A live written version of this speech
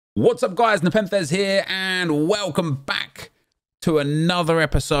What's up, guys? NepentheZ here, and welcome back to another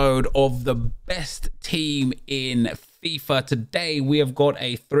episode of the best team in FIFA. Today, we have got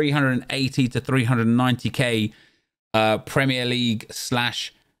a 380 to 390k Premier League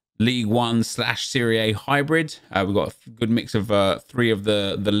slash League One slash Serie A hybrid. We've got a good mix of three of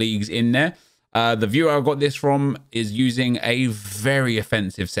the leagues in there. The viewer I got this from is using a very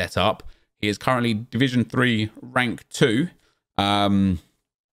offensive setup. He is currently Division 3 rank 2.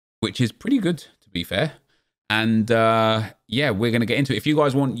 Which is pretty good, to be fair. And yeah, we're going to get into it. If you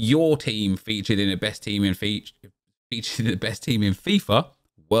guys want your team featured in the best team in FIFA,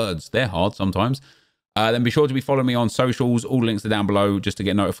 words, they're hard sometimes, then be sure to be following me on socials. All links are down below just to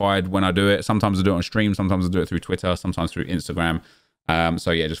get notified when I do it. Sometimes I do it on stream, sometimes I do it through Twitter, sometimes through Instagram.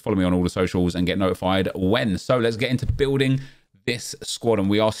 So yeah, just follow me on all the socials and get notified when. So let's get into building this squad. And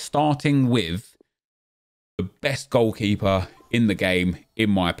we are starting with the best goalkeeper in the game, in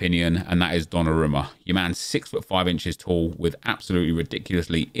my opinion, and that is Donnarumma. Your man's 6'5" tall with absolutely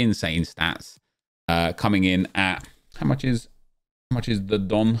ridiculously insane stats. Coming in at how much is the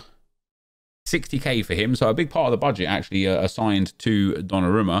Don? 60k for him. So a big part of the budget actually assigned to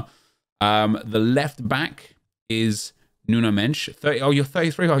Donnarumma. The left back is NepentheZ. 30. Oh, you're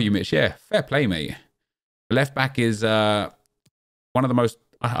 33, are you, Mitch? Yeah, fair play, mate. The left back is one of the most,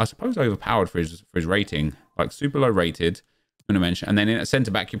 I suppose, overpowered for his rating, like super low rated. And then in a centre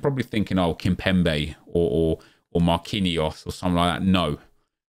back, you're probably thinking, oh, Kimpembe or Marquinhos or something like that. No,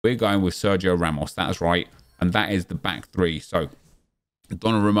 we're going with Sergio Ramos. That's right, and that is the back three. So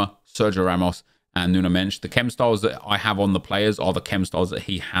Donnarumma, Sergio Ramos, and NepentheZ. The chem styles that I have on the players are the chem styles that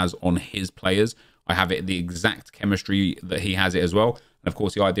he has on his players. I have it the exact chemistry that he has it as well. And of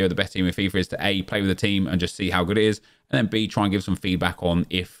course, the idea of the best team in FIFA is to A, play with the team and just see how good it is, and then B, try and give some feedback on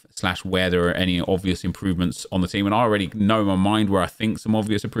if/where there are any obvious improvements on the team. And I already know in my mind where I think some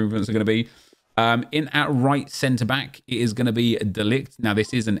obvious improvements are going to be. In at right centre back, it is going to be De Ligt. Now,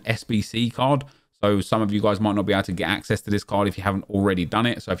 this is an SBC card, so some of you guys might not be able to get access to this card if you haven't already done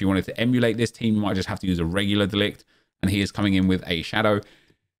it. So if you wanted to emulate this team, you might just have to use a regular De Ligt, and he is coming in with a shadow.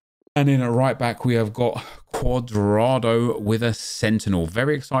 And in at right back, we have got Cuadrado with a Sentinel.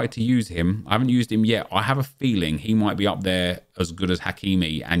 Very excited to use him. I haven't used him yet. I have a feeling he might be up there as good as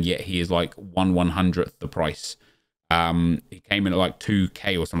Hakimi, and yet he is like 1/100th the price. He came in at like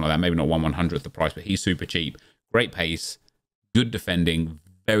 2k or something like that. Maybe not 1/100th the price, but he's super cheap. Great pace, good defending,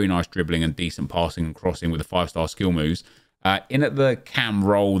 very nice dribbling and decent passing and crossing with the 5-star skill moves. In at the cam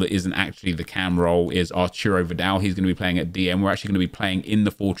role that isn't actually the cam role is Arturo Vidal. He's going to be playing at DM. We're actually going to be playing in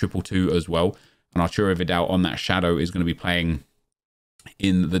the 4-2-2 as well. And Arturo Vidal on that shadow is going to be playing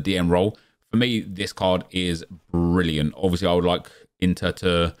in the DM role. For me, this card is brilliant. Obviously, I would like Inter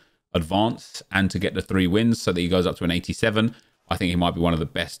to advance and to get the 3 wins so that he goes up to an 87. I think he might be one of the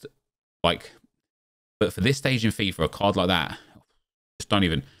best. But for this stage in FIFA, a card like that, just don't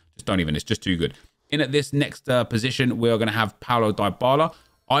even. It's just too good. In at this next position, we are going to have Paulo Dybala.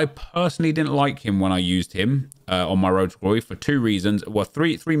 I personally didn't like him when I used him on my road to glory for 2 reasons. Well,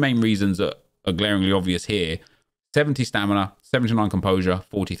 three main reasons that are glaringly obvious here. 70 stamina, 79 composure,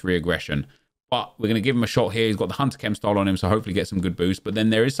 43 aggression. But we're going to give him a shot here. He's got the Hunter Chem style on him, so hopefully get some good boost. But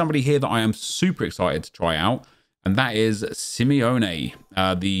then there is somebody here that I am super excited to try out, and that is Simeone,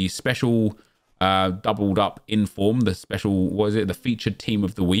 the special doubled up inform, the special, what is it, the featured team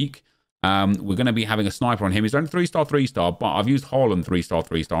of the week. We're going to be having a sniper on him. He's only 3-star, but I've used Haaland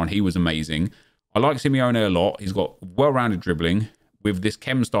 3-star, and he was amazing. I like Simeone a lot. He's got well-rounded dribbling. With this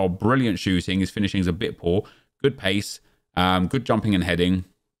chem style, brilliant shooting. His finishing is a bit poor. Good pace, good jumping and heading,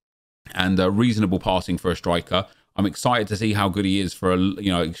 and reasonable passing for a striker. I'm excited to see how good he is for a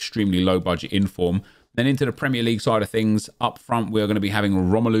extremely low-budget inform. Then into the Premier League side of things, up front, we're going to be having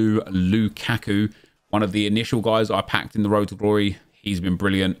Romelu Lukaku, one of the initial guys I packed in the Road to Glory. He's been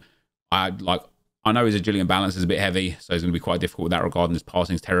brilliant. I know his agility and balance is a bit heavy, so he's going to be quite difficult with that regard, and his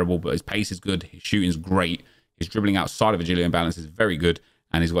passing is terrible, but his pace is good, his shooting is great, his dribbling outside of agility and balance is very good,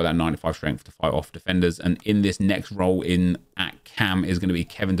 and he's got that 95 strength to fight off defenders. And in this next role in at cam is going to be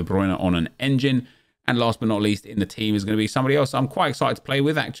Kevin De Bruyne on an engine. And last but not least in the team is going to be somebody else I'm quite excited to play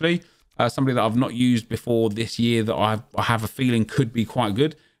with, actually. Somebody that I've not used before this year that I have a feeling could be quite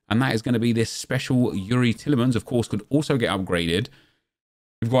good, and that is going to be this special Yuri Tillemans. Of course, could also get upgraded.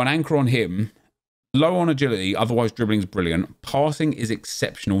 We've got an anchor on him, low on agility, otherwise dribbling is brilliant. Passing is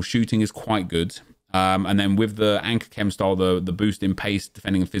exceptional, shooting is quite good. And then with the anchor chem style, the boost in pace,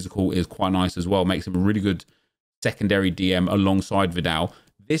 defending and physical is quite nice as well. Makes him a really good secondary DM alongside Vidal.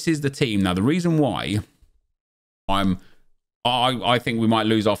 This is the team. Now, the reason why I think we might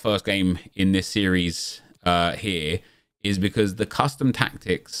lose our first game in this series here is because the custom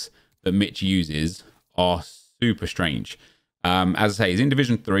tactics that Mitch uses are super strange. As I say, he's in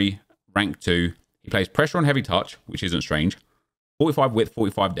Division 3, rank 2. He plays pressure on heavy touch, which isn't strange. 45 width,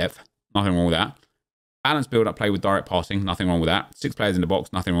 45 depth. Nothing wrong with that. Balance build-up play with direct passing. Nothing wrong with that. 6 players in the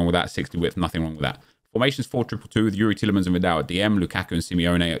box. Nothing wrong with that. 60 width. Nothing wrong with that. Formations 4-2-2 with Yuri Tillemans and Vidal at DM. Lukaku and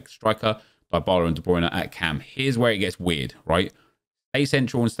Simeone at striker. Dybala and De Bruyne at cam. Here's where it gets weird, right? Stay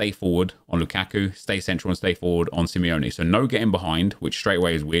central and stay forward on Lukaku. Stay central and stay forward on Simeone. So no getting behind, which straight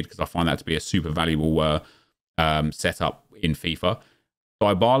away is weird because I find that to be a super valuable setup in FIFA.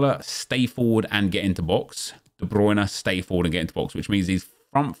 Dybala, stay forward and get into box. De Bruyne, stay forward and get into box, which means these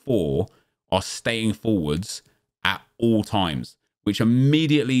front four are staying forwards at all times, which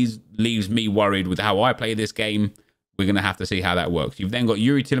immediately leaves me worried with how I play this game. We're going to have to see how that works. You've then got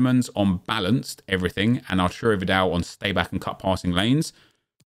Yuri Tillemans on balanced everything and Arturo Vidal on stay back and cut passing lanes.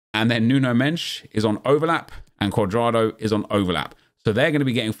 And then Nuno Mensch is on overlap and Cuadrado is on overlap. So they're going to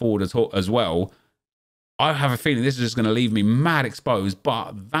be getting forward as well. I have a feeling this is just going to leave me mad exposed,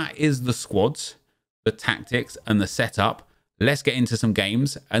 but that is the squads, the tactics and the setup. Let's get into some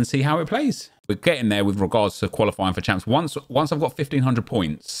games and see how it plays. We're getting there with regards to qualifying for champs. Once I've got 1,500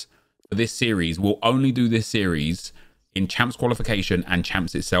 points for this series, we'll only do this series in champs qualification and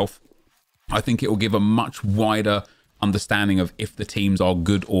champs itself. I think it will give a much wider understanding of if the teams are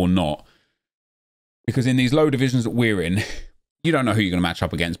good or not. Because in these low divisions that we're in, you don't know who you're going to match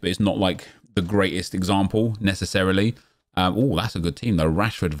up against, but it's not like the greatest example necessarily. Oh, that's a good team though.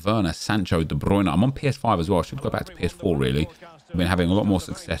 Rashford, Werner, Sancho, De Bruyne. I'm on PS5 as well. I should go back to PS4 really. I've been having a lot more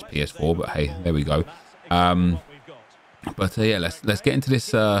success PS4, but hey, there we go. Yeah, let's get into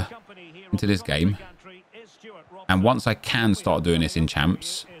this game. And once I can start doing this in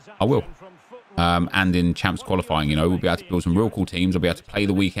champs, I will. And in champs qualifying, you know, we'll be able to build some real cool teams. I'll be able to play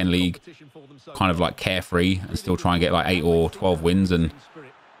the weekend league kind of like carefree and still try and get like 8 or 12 wins and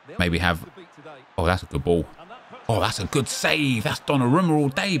maybe have... Oh, that's a good ball. Oh, that's a good save. That's Donnarumma all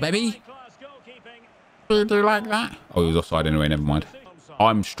day, baby. Do you do like that? Oh, he was offside anyway. Never mind.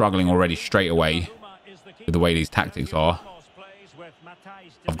 I'm struggling already straight away with the way these tactics are.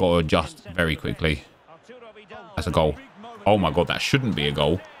 I've got to adjust very quickly. That's a goal. Oh my God, that shouldn't be a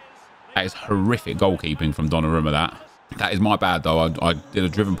goal. That is horrific goalkeeping from Donnarumma, that is my bad, though. I did a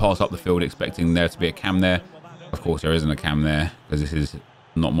driven pass up the field expecting there to be a cam there. Of course, there isn't a cam there because this is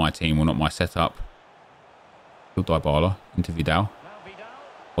not my team or not my setup. Good Dybala into Vidal.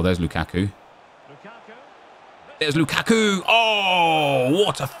 Oh, there's Lukaku. There's Lukaku. Oh,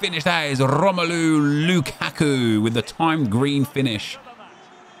 what a finish that is. Romelu Lukaku with the timed green finish.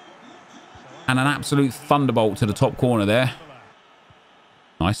 And an absolute thunderbolt to the top corner there.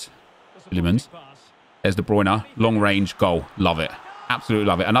 Nice. Tillemans. There's De Bruyne. Long range goal. Love it. Absolutely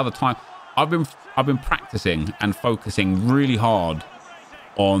love it. Another time. I've been practicing and focusing really hard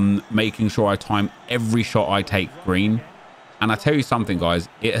on making sure I time every shot I take green. And I tell you something, guys,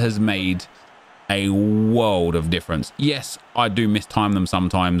 it has made a world of difference. Yes, I do mistime them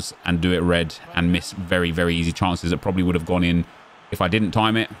sometimes and do it red and miss very, very easy chances that probably would have gone in if I didn't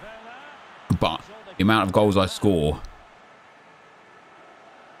time it. But the amount of goals I score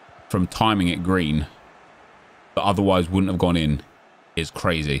from timing it green that otherwise wouldn't have gone in is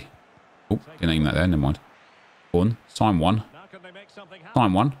crazy. Oh, didn't aim that there. Never mind. Go on. Sign one.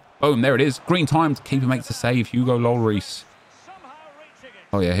 Sign one. Boom. There it is. Green timed. Keeper makes a save. Hugo Lloris.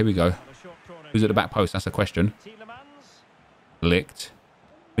 Oh, yeah. Here we go. Who's at the back post? That's a question. Licked.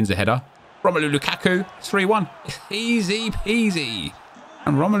 Wins the header. Romelu Lukaku. 3-1. Easy peasy.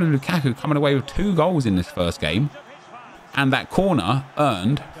 And Romelu Lukaku coming away with 2 goals in this first game. And that corner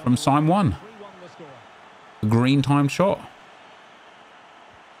earned from Sign 1. A green timed shot.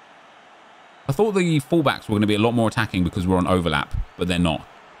 I thought the fullbacks were going to be a lot more attacking because we're on overlap, but they're not.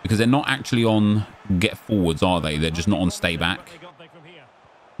 Because they're not actually on get forwards, are they? They're just not on stay back.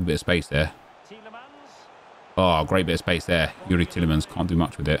 A bit of space there. Oh, great bit of space there. Yuri Tillemans can't do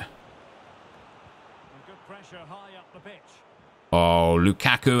much with it. Oh,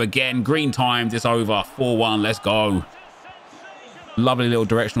 Lukaku again. Green timed. It's over. 4-1. Let's go. Lovely little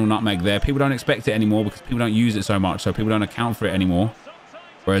directional nutmeg there. People don't expect it anymore because people don't use it so much, so people don't account for it anymore.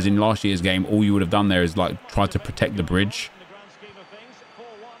 Whereas in last year's game, all you would have done there is like try to protect the bridge.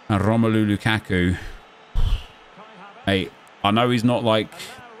 And Romelu Lukaku. Hey, I know he's not like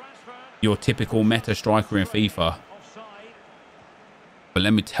your typical meta striker in FIFA. But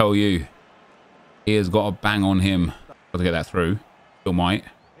let me tell you, he has got a bang on him. Got to get that through. Still might.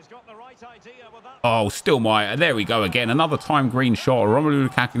 Oh, still might. There we go again. Another time green shot. Romelu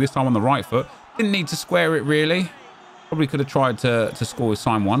Lukaku, this time on the right foot. Didn't need to square it really. Probably could have tried to score with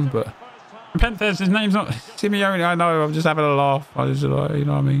Sign 1, but NepentheZ, his name's not Simeone. I know, I'm just having a laugh. I just, you know what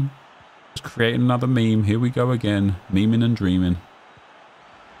I mean? Just creating another meme. Here we go again. Memeing and dreaming.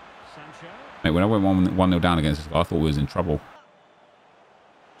 Mate, when I went 1-0 down against this guy, I thought we was in trouble.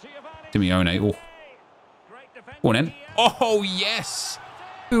 Simeone. Oh. Go on then. Oh, yes.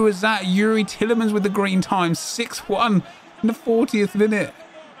 Who was that? Yuri Tillemans with the green time. 6-1 in the 40th minute.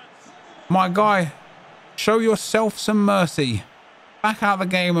 My guy, show yourself some mercy. Back out of the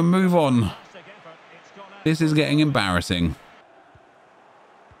game and move on. This is getting embarrassing.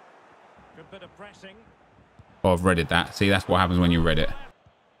 Oh, I've read that. See, that's what happens when you read it.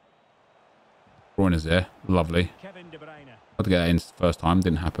 Bruyne's there. Lovely. Got to get that in first time.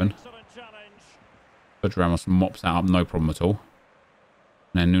 Didn't happen. Sergio Ramos mops that up. No problem at all.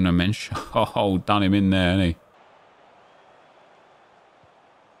 And then Nuno Mensch. Oh, done him in there, hasn't he?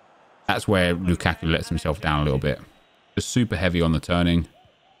 That's where Lukaku lets himself down a little bit. Just super heavy on the turning.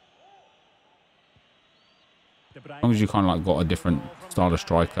 As long as you kind of like got a different style of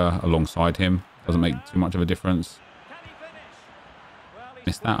striker alongside him, doesn't make too much of a difference.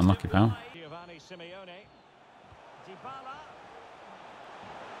 Missed that, unlucky pal.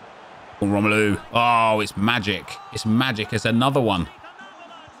 Oh, Romelu. Oh, it's magic. It's magic. It's another one.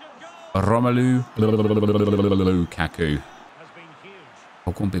 Romelu Lukaku.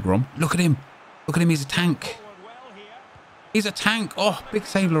 Oh, go on, Big Rom. Look at him. Look at him. He's a tank. He's a tank. Oh, big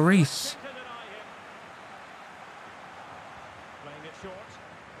save, Lloris.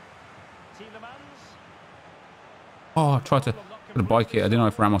 Oh, I tried to bike it. I didn't know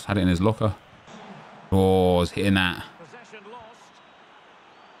if Ramos had it in his locker. Oh, I was hitting that.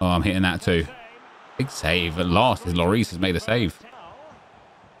 Oh, I'm hitting that too. Big save. At last, Lloris has made a save.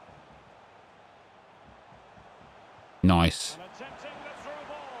 Nice.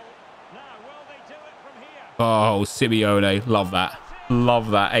 Oh, Simeone. Love that.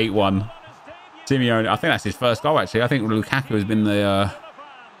 Love that. 8-1. Simeone. I think that's his first goal, actually. I think Lukaku has been the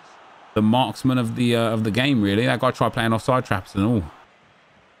marksman of the game, really. That guy tried playing offside traps and all.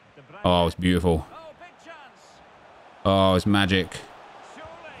 Oh, it's beautiful. Oh, it's magic.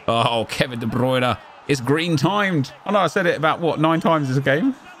 Oh, Kevin De Bruyne. It's green timed. I know I said it about, what, 9 times this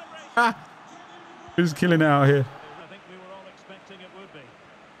game? Ah, who's killing it out here?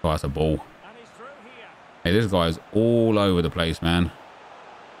 Oh, that's a ball. Hey, this guy is all over the place, man.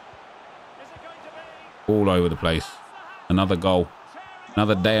 All over the place. Another goal.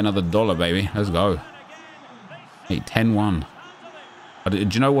 Another day, another dollar, baby. Let's go. Hey, 10-1. Do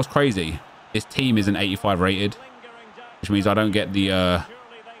you know what's crazy? This team isn't 85 rated, which means I don't get the...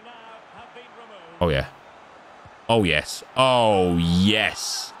 Oh, yeah. Oh, yes. Oh,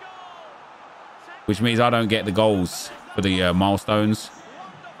 yes. Which means I don't get the goals for the milestones.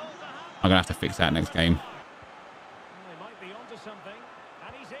 I'm going to have to fix that next game.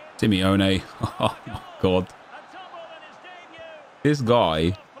 Simeone. Oh, my God. This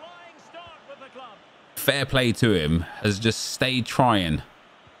guy, fair play to him, has just stayed trying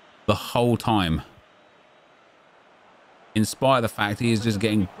the whole time. In spite of the fact he is just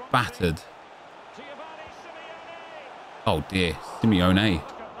getting battered. Oh, dear. Simeone.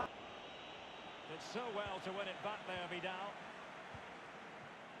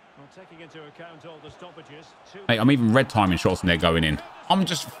 Hey, I'm even red timing shots and they're going in. I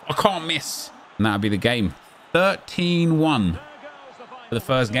can't miss. And that'll be the game. 13-1 for the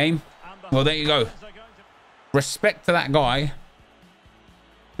first game. Well, there you go. Respect to that guy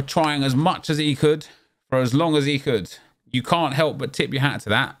for trying as much as he could for as long as he could. You can't help but tip your hat to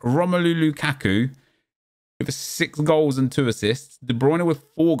that. Romelu Lukaku with 6 goals and 2 assists. De Bruyne with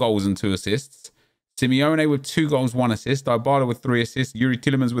 4 goals and 2 assists. Simeone with 2 goals, 1 assist. Dybala with 3 assists. Yuri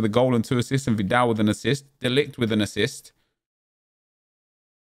Tillemans with a goal and 2 assists. And Vidal with an assist. De Ligt with an assist.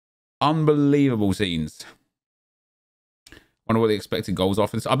 Unbelievable scenes. Wonder what the expected goals are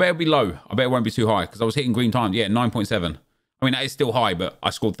for this. I bet it'll be low. I bet it won't be too high because I was hitting green time. Yeah, 9.7. I mean, that is still high, but I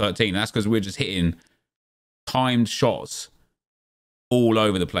scored 13. That's because we're just hitting timed shots all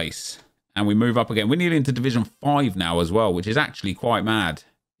over the place. And we move up again. We're nearly into Division 5 now as well, which is actually quite mad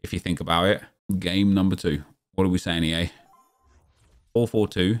if you think about it. Game number 2. What are we saying, EA?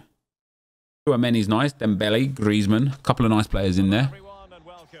 4-4-2. Tchouameni's nice. Dembele, Griezmann. A couple of nice players in there.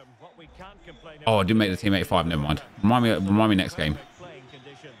 Oh, I didn't make the team 85. Never mind. Remind me next game.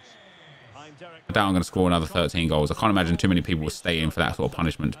 I doubt I'm going to score another 13 goals. I can't imagine too many people will stay in for that sort of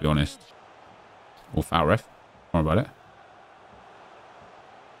punishment, to be honest. Or foul ref. Don't worry about it.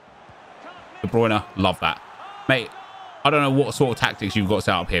 De Bruyne, love that. Mate, I don't know what sort of tactics you've got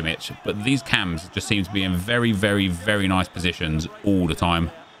set up here, Mitch, but these cams just seem to be in very, very, very nice positions all the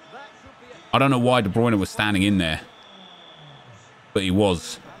time. I don't know why De Bruyne was standing in there, but he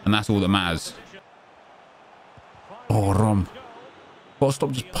was. And that's all that matters. Oh, Rom. Got to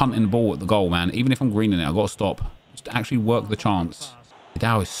stop just punting the ball at the goal, man. Even if I'm greening it, I've got to stop. Just actually work the chance.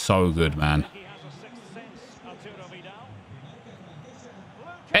 Vidal is so good, man.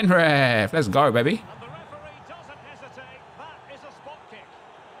 Penrith, let's go, baby.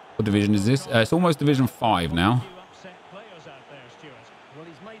 What division is this? It's almost Division 5 now. Well,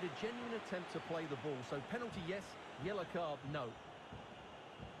 he's made a genuine attempt to play the ball. So penalty, yes. Yellow card, no.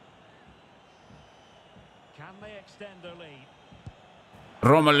 Can they extend their lead?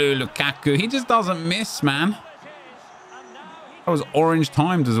 Romelu Lukaku, he just doesn't miss, man. That was orange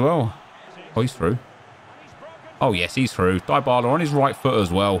timed as well. Oh, he's through. Oh, yes, he's through. Dybala on his right foot as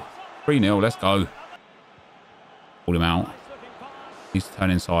well. 3-0, let's go. Pull him out. He's to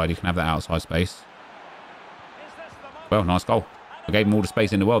turn inside. He can have that outside space. Well, nice goal. I gave him all the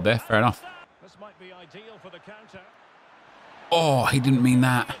space in the world there. Fair enough. Oh, he didn't mean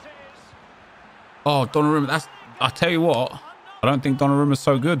that. Oh, Donnarumma, that's... I tell you what, I don't think Donnarumma's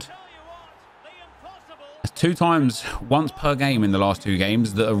so good. There's 2 times, once per game in the last 2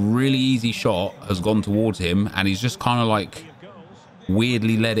 games, that a really easy shot has gone towards him, and he's just kind of like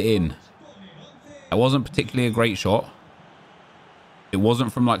weirdly let it in. That wasn't particularly a great shot. It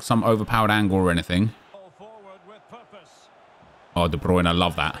wasn't from like some overpowered angle or anything. Oh, De Bruyne, I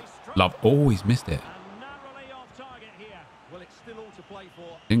love that. Love. Oh, he's missed it.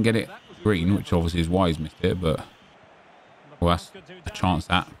 Didn't get it green, which obviously is why he's missed it, but well, that's a chance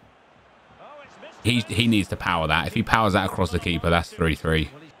that. He needs to power that. If he powers that across the keeper, that's 3-3.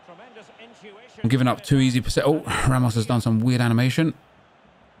 I'm giving up 2 easy percent. Oh, Ramos has done some weird animation.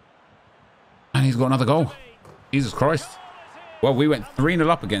 And he's got another goal. Jesus Christ. Well, we went 3-0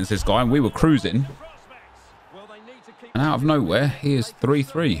 up against this guy and we were cruising. And out of nowhere, he is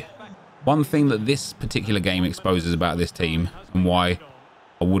 3-3. One thing that this particular game exposes about this team and why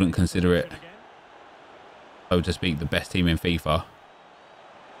I wouldn't consider it, so to speak, the best team in FIFA.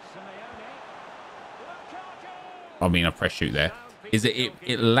 I mean, a press shoot there. Is that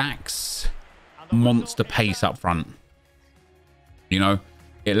it lacks monster pace up front. You know,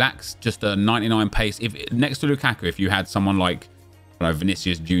 it lacks just a 99 pace. If next to Lukaku, if you had someone like, I don't know,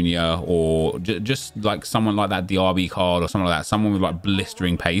 Vinicius Jr. or just like someone like that DRB card or something like that, someone with like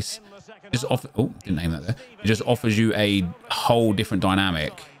blistering pace, just off. Oh, didn't name that there. It just offers you a whole different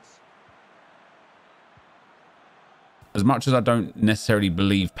dynamic. As much as I don't necessarily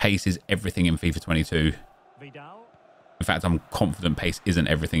believe pace is everything in FIFA 22. In fact, I'm confident pace isn't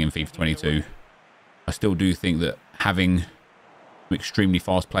everything in FIFA 22. I still do think that having extremely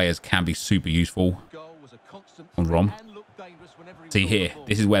fast players can be super useful. On Rom. See here,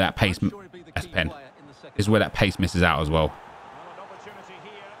 this is where that pace, that's Pen. This is where that pace misses out as well.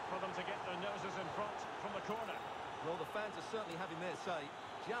 Well, the fans are certainly having their say.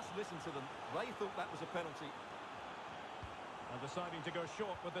 Just listen to them. They thought that was a penalty. And deciding to go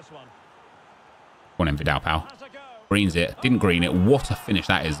short with this one. Go on in, Vidal, pal. Greens it. Didn't green it. What a finish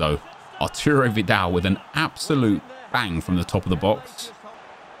that is, though. Arturo Vidal with an absolute bang from the top of the box.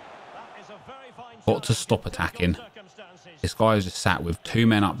 Got to stop attacking. This guy is just sat with 2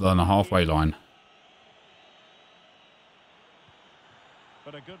 men up on the halfway line.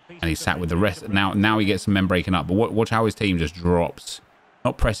 And he's sat with the rest. Now he gets some men breaking up. But watch how his team just drops.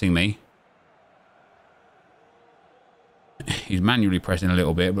 Not pressing me. He's manually pressing a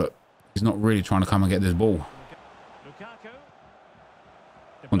little bit, but he's not really trying to come and get this ball.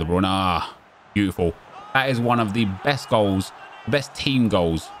 On De Bruyne. Ah, beautiful. That is one of the best goals, best team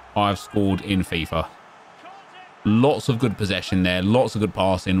goals I've scored in FIFA. Lots of good possession there, lots of good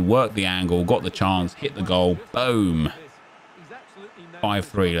passing, worked the angle, got the chance, hit the goal, boom.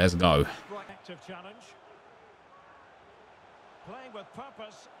 5-3, let's go.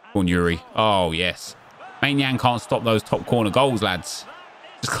 On Yuri. Oh, yes. Maignan can't stop those top corner goals, lads.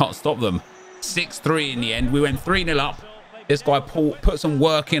 Just can't stop them. 6-3 in the end. We went 3-0 up. This guy put some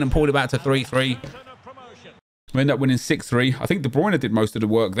work in and pulled it back to 3-3. We ended up winning 6-3. I think De Bruyne did most of the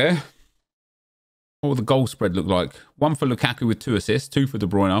work there. What would the goal spread look like? 1 for Lukaku with 2 assists, 2 for De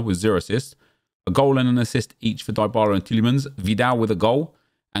Bruyne with 0 assists. A goal and an assist each for Dybala and Tielemans. Vidal with a goal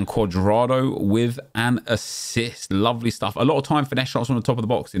and Cuadrado with an assist. Lovely stuff. A lot of time finesse shots on the top of the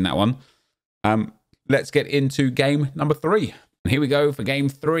box in that one. Let's get into game number 3. And here we go for game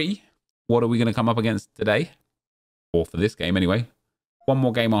 3. What are we going to come up against today? Or for this game anyway. One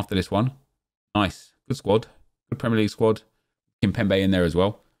more game after this one. Nice. Good squad. Good Premier League squad. Kimpembe in there as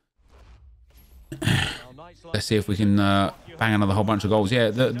well. Let's see if we can bang another whole bunch of goals. Yeah,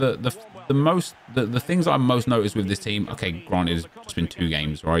 the things I'm most noticed with this team. Okay, granted, it's just been 2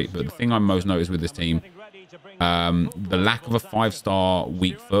 games, right? But the thing I'm most noticed with this team, The lack of a 5-star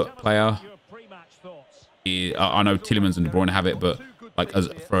weak foot player. I know Tielemans and De Bruyne have it, but like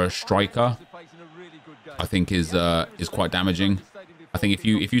for a striker, I think is quite damaging. I think if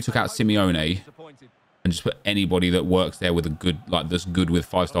you took out Simeone and just put anybody that works there with a good, like that's good with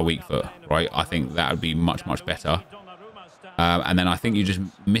 5-star weak foot, right? I think that would be much better. And then I think you just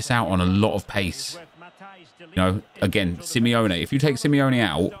miss out on a lot of pace. You know, again, Simeone. If you take Simeone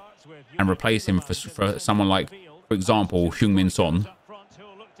out and replace him for someone like, for example, Heung-min Son,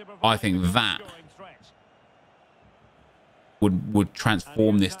 I think that would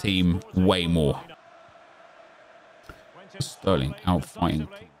transform this team way more. Sterling out fighting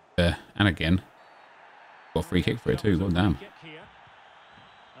there, and again got a free kick for it too. God damn.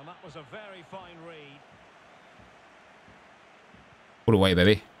 Put away,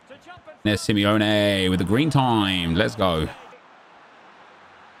 baby. There's Simeone with the green time. Let's go.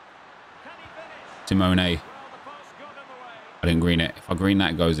 Simone. I didn't green it. If I green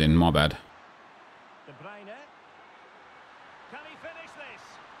that, it goes in. My bad.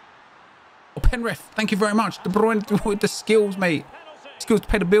 Oh, Penrith, thank you very much. De Bruyne with the skills, mate. Skills to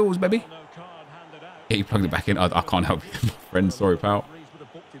pay the bills, baby. Yeah, you plugged it back in. I can't help you, my friend. Sorry, pal.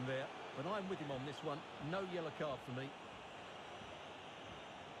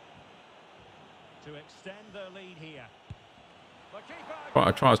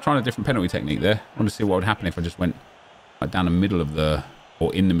 Right, I was trying a different penalty technique there. I want to see what would happen if I just went like down the middle of the,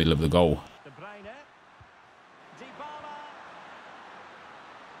 or in the middle of the goal.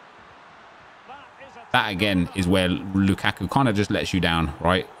 That again is where Lukaku kind of just lets you down,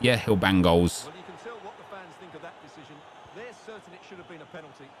 right? Yeah, he'll bang goals. Well, you can tell what the fans think of that decision. They're certain it should have been a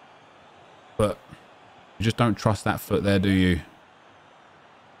penalty. But you just don't trust that foot there, do you?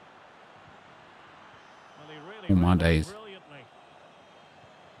 Oh my days.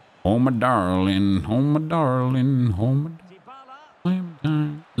 Oh my darling, oh my darling, oh my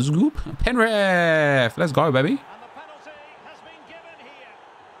darling. Scoop. Penrith. Let's go, baby.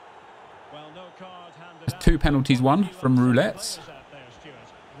 There's 2 penalties won from roulettes.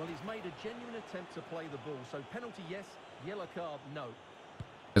 Well, he's made a genuine attempt to play the ball. So penalty, yes. Yellow card, no.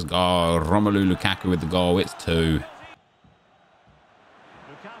 Let's go. Romelu Lukaku with the goal. It's 2.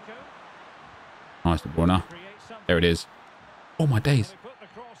 Nice, De Bruyne. There it is. Oh my days.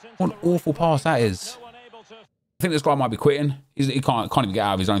 What an awful pass that is. I think this guy might be quitting. He can't even get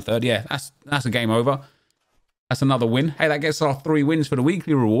out of his own third. Yeah, that's a game over. That's another win. Hey, that gets our 3 wins for the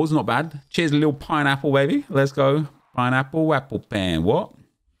weekly rewards. Not bad. Cheers, a little pineapple, baby. Let's go. Pineapple, apple pen. What?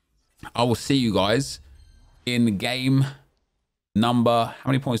 I will see you guys in game number... How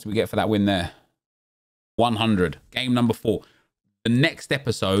many points did we get for that win there? 100. Game number 4. The next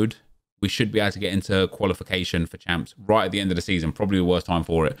episode, we should be able to get into qualification for champs right at the end of the season. Probably the worst time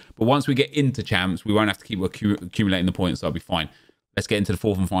for it. But once we get into champs, we won't have to keep accumulating the points. So that'll be fine. Let's get into the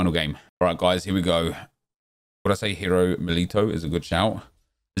 4th and final game. All right, guys, here we go. Would I say Hiro Milito is a good shout?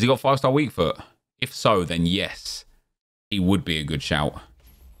 Has he got 5-star weak foot? If so, then yes, he would be a good shout.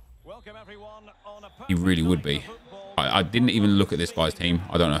 He really would be. I didn't even look at this guy's team.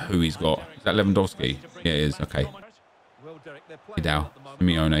 I don't know who he's got. Is that Lewandowski? Yeah, it is. Okay. Vidal,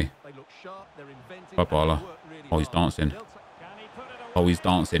 Simeone, Dybala. Oh, he's dancing. Oh, he's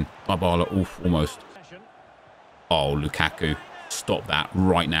dancing. Dybala, oof, almost. Oh, Lukaku. Stop that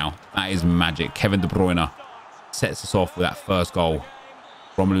right now. That is magic. Kevin De Bruyne sets us off with that first goal.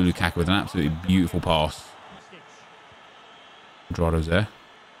 Romelu Lukaku with an absolutely beautiful pass. Andrado's there.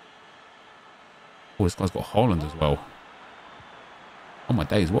 Oh, this guy's got Haaland as well. Oh my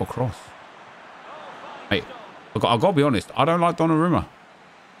days, what a cross. Hey, I've got to be honest, I don't like Donnarumma.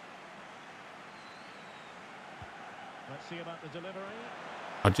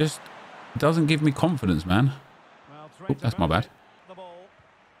 It doesn't give me confidence, man. Oh, that's my bad.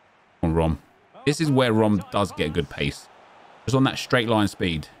 On Rom. This is where Rom does get good pace. Just on that straight line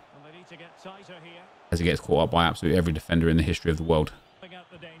speed. As he gets caught up by absolutely every defender in the history of the world.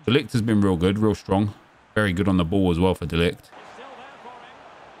 De Ligt has been real good, real strong. Very good on the ball as well for De Ligt.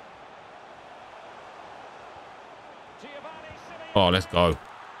 Oh, let's go.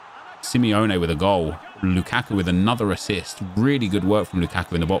 Simeone with a goal. Lukaku with another assist. Really good work from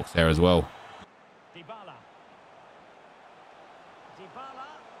Lukaku in the box there as well.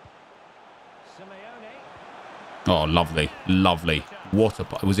 Oh, lovely. Lovely. What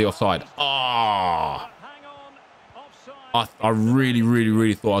a... Was he offside? Oh! I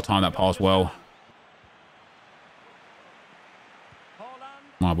really thought I timed that pass well.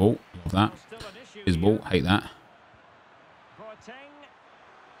 My ball. Love that. His ball. Hate that.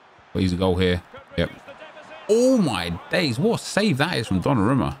 But he's a goal here. Yep. Oh my days. What a save that is from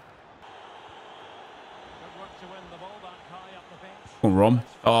Donnarumma. on, Rom.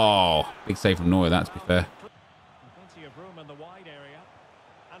 Oh, big save from Neuer, that, to be fair.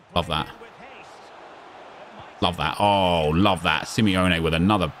 Love that. Love that. Oh, love that. Simeone with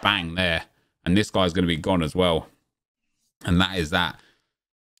another bang there. And this guy's going to be gone as well. And that is that.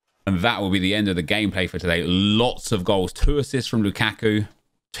 And that will be the end of the gameplay for today. Lots of goals. 2 assists from Lukaku.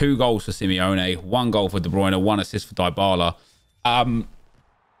 2 goals for Simeone. 1 goal for De Bruyne. 1 assist for Dybala.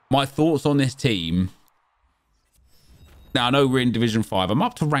 My thoughts on this team. Now, I know we're in Division 5. I'm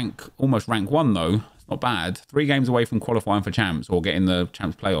up to almost rank 1, though. It's not bad. 3 games away from qualifying for champs or getting the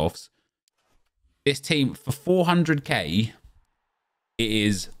champs playoffs. This team, for 400k, it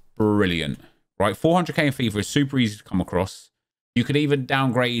is brilliant. Right? 400k in FIFA is super easy to come across. You could even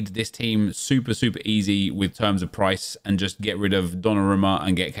downgrade this team super, super easy with terms of price and just get rid of Donnarumma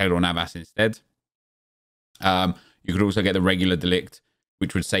and get Keylor Navas instead. You could also get the regular Delict,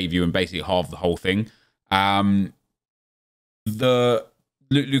 which would save you and basically halve the whole thing. Lukaku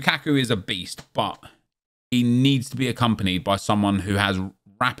is a beast, but he needs to be accompanied by someone who has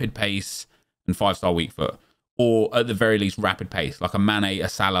rapid pace and 5-star weak foot. Or at the very least, rapid pace, like a Mane, a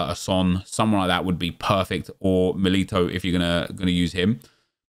Salah, a Son, someone like that would be perfect. Or Milito if you're gonna use him.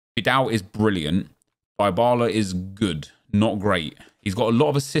 Vidal is brilliant. Dybala is good, not great. He's got a lot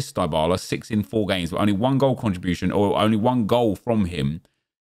of assists, Dybala, 6 in 4 games, but only 1 goal contribution, or only 1 goal from him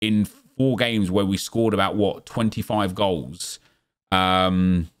in 4 games where we scored about, what, 25 goals.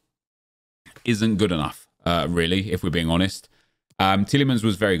 Isn't good enough, really, if we're being honest. Tielemans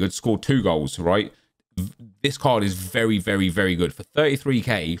was very good, scored 2 goals, right? This card is very, very, very good. For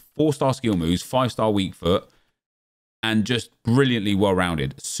 33k, 4-star skill moves, 5-star weak foot, and just brilliantly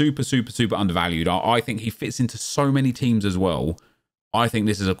well-rounded. Super, super, super undervalued. I think he fits into so many teams as well. I think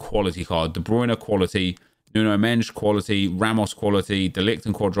this is a quality card. De Bruyne quality, Nuno Mendes quality, Ramos quality, De Ligt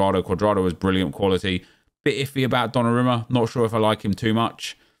and Cuadrado. Cuadrado is brilliant quality. Bit iffy about Donnarumma. Not sure if I like him too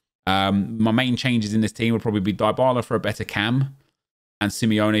much. My main changes in this team would probably be Dybala for a better cam and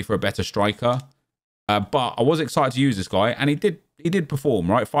Simeone for a better striker. But I was excited to use this guy, and he did perform,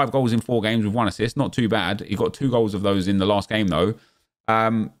 right? 5 goals in 4 games with 1 assist. Not too bad. He got 2 goals of those in the last game, though.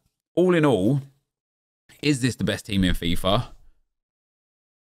 All in all, is this the best team in FIFA?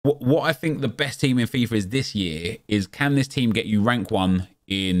 What I think the best team in FIFA is this year is, can this team get you rank 1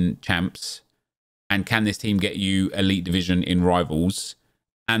 in champs? And can this team get you elite division in rivals?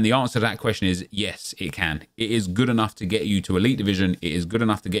 And the answer to that question is yes, it can. It is good enough to get you to elite division. It is good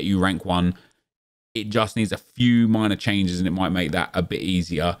enough to get you rank 1. It just needs a few minor changes and it might make that a bit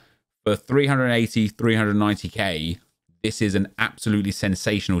easier. For 380, 390k, this is an absolutely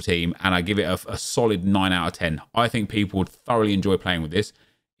sensational team, and I give it a solid 9 out of 10. I think people would thoroughly enjoy playing with this.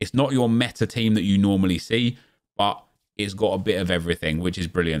 It's not your meta team that you normally see, but it's got a bit of everything, which is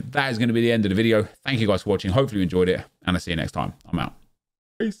brilliant. That is going to be the end of the video. Thank you guys for watching. Hopefully you enjoyed it, and I'll see you next time. I'm out.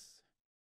 Peace.